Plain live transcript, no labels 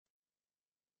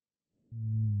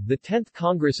The 10th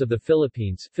Congress of the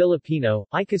Philippines Filipino,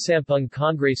 Ikasampung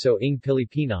Kongreso ng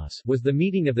Pilipinas was the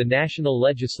meeting of the National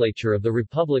Legislature of the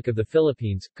Republic of the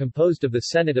Philippines, composed of the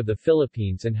Senate of the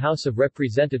Philippines and House of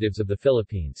Representatives of the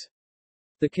Philippines.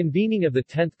 The convening of the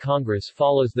 10th Congress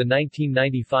follows the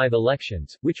 1995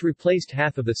 elections, which replaced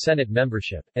half of the Senate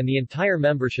membership, and the entire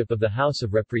membership of the House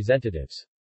of Representatives.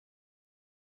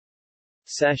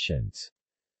 Sessions.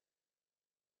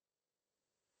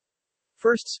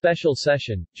 First Special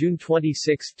Session, June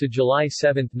 26 to July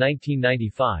 7,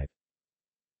 1995.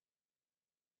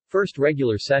 First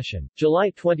Regular Session, July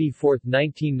 24,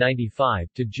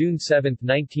 1995 to June 7,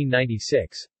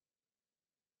 1996.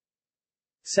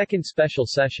 Second Special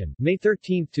Session, May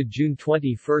 13 to June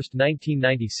 21,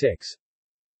 1996.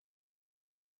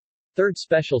 Third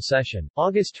Special Session,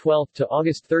 August 12 to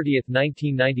August 30,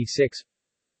 1996.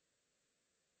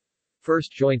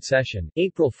 First Joint Session,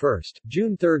 April 1,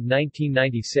 June 3,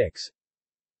 1996.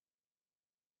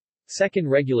 Second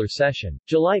Regular Session,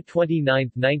 July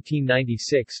 29,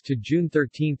 1996 to June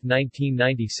 13,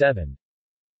 1997.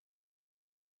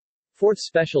 Fourth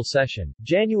Special Session,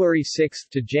 January 6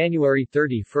 to January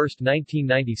 31,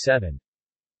 1997.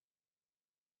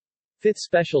 Fifth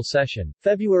Special Session,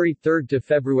 February 3 to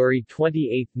February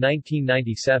 28,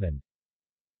 1997.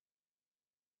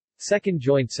 Second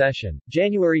Joint Session,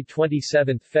 January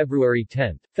 27, February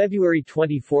 10, February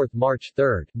 24, March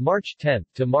 3, March 10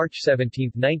 to March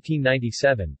 17,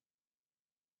 1997.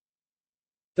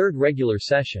 Third Regular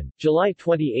Session, July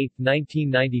 28,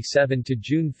 1997 to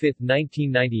June 5,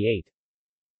 1998.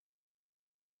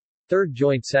 Third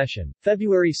Joint Session,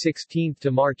 February 16 to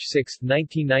March 6,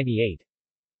 1998.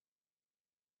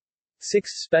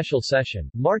 Sixth Special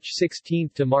Session, March 16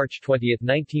 to March 20,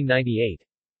 1998.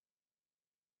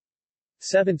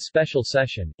 Seventh Special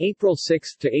Session, April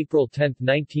 6 to April 10,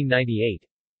 1998.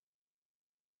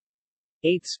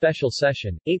 Eighth Special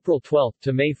Session, April 12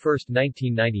 to May 1,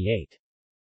 1998.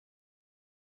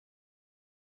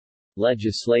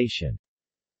 Legislation.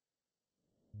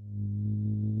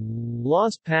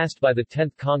 Laws passed by the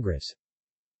 10th Congress.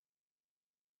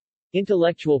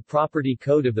 Intellectual Property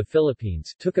Code of the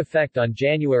Philippines took effect on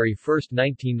January 1,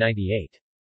 1998.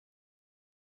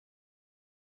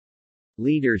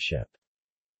 Leadership.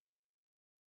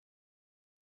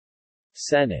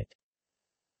 Senate.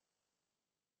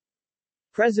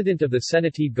 President of the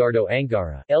Senate Edgardo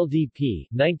Angara, LDP,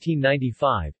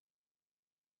 1995.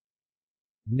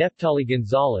 Neptali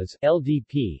Gonzalez,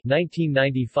 LDP,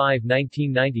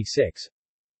 1995-1996.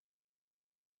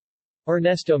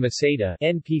 Ernesto Maceda,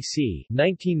 NPC,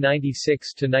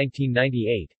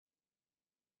 1996-1998.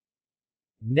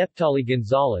 Neptali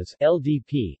Gonzalez,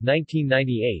 LDP,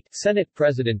 1998, Senate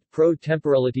President, pro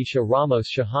tempore Leticia Ramos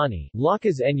Shahani,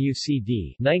 Lakas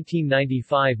NUCD,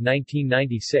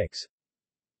 1995-1996.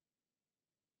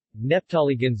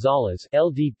 Neptali Gonzalez,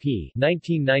 LDP,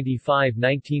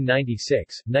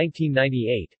 1995-1996,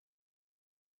 1998.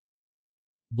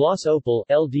 Blas Opal,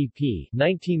 LDP,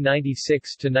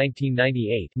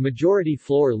 1996-1998, Majority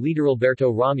Floor Leader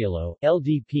Alberto Romulo,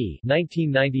 LDP,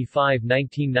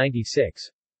 1995-1996.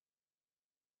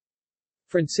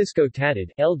 Francisco Tatid,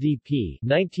 LDP,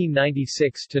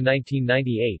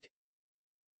 1996-1998.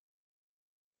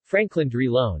 Franklin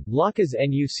Drilon, Lakas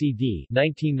NUCD,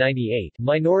 1998,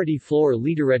 Minority Floor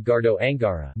Leader Edgardo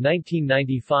Angara,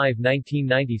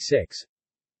 1995-1996.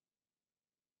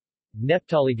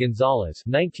 Neptali Gonzalez,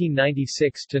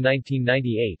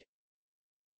 1996-1998.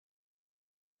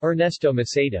 Ernesto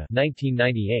Maceda,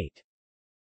 1998.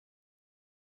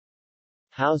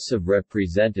 House of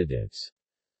Representatives.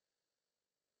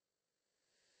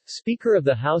 Speaker of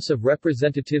the House of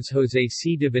Representatives Jose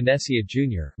C. de Venecia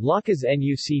Jr., Lakas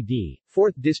NUCD,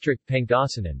 4th District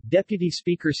Pangasinan, Deputy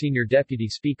Speaker Senior Deputy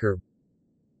Speaker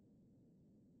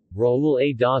Raul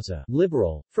A. Daza,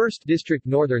 Liberal, 1st District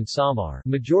Northern Samar,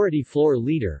 Majority Floor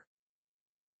Leader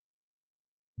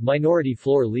Minority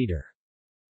Floor Leader.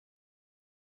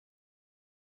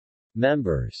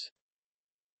 Members.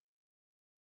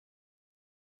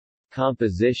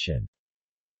 Composition.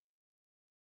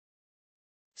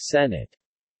 Senate.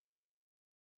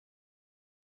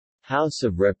 House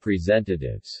of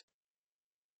Representatives.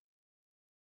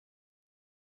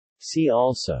 See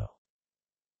also: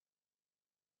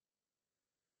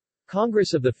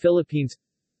 Congress of the Philippines,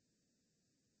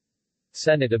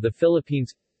 Senate of the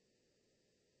Philippines,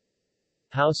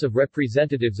 House of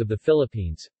Representatives of the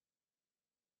Philippines,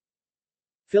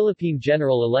 Philippine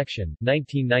General Election,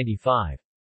 1995.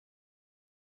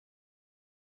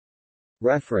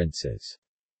 References.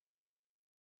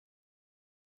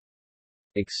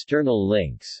 External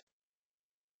links.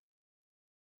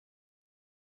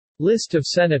 List of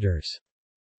senators.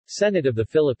 Senate of the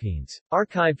Philippines.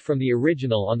 Archived from the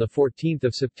original on 14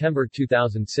 September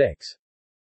 2006.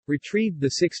 Retrieved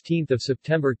 16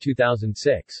 September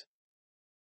 2006.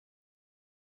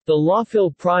 The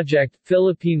Lawphil Project,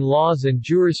 Philippine Laws and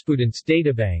Jurisprudence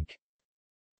Databank.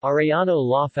 Arellano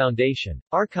Law Foundation.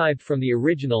 Archived from the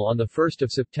original on 1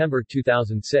 September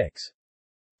 2006.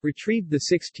 Retrieved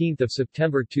 16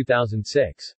 September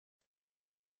 2006.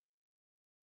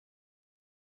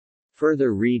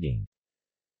 Further reading.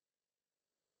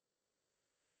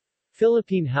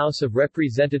 Philippine House of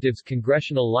Representatives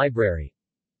Congressional Library.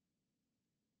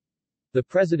 The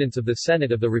Presidents of the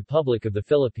Senate of the Republic of the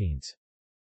Philippines.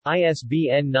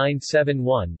 ISBN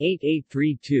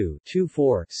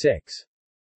 971-8832-24-6.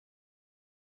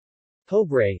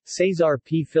 Pobre, Cesar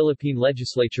P. Philippine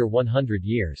Legislature 100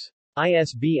 years.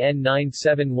 ISBN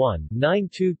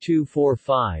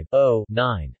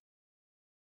 971-92245-0-9.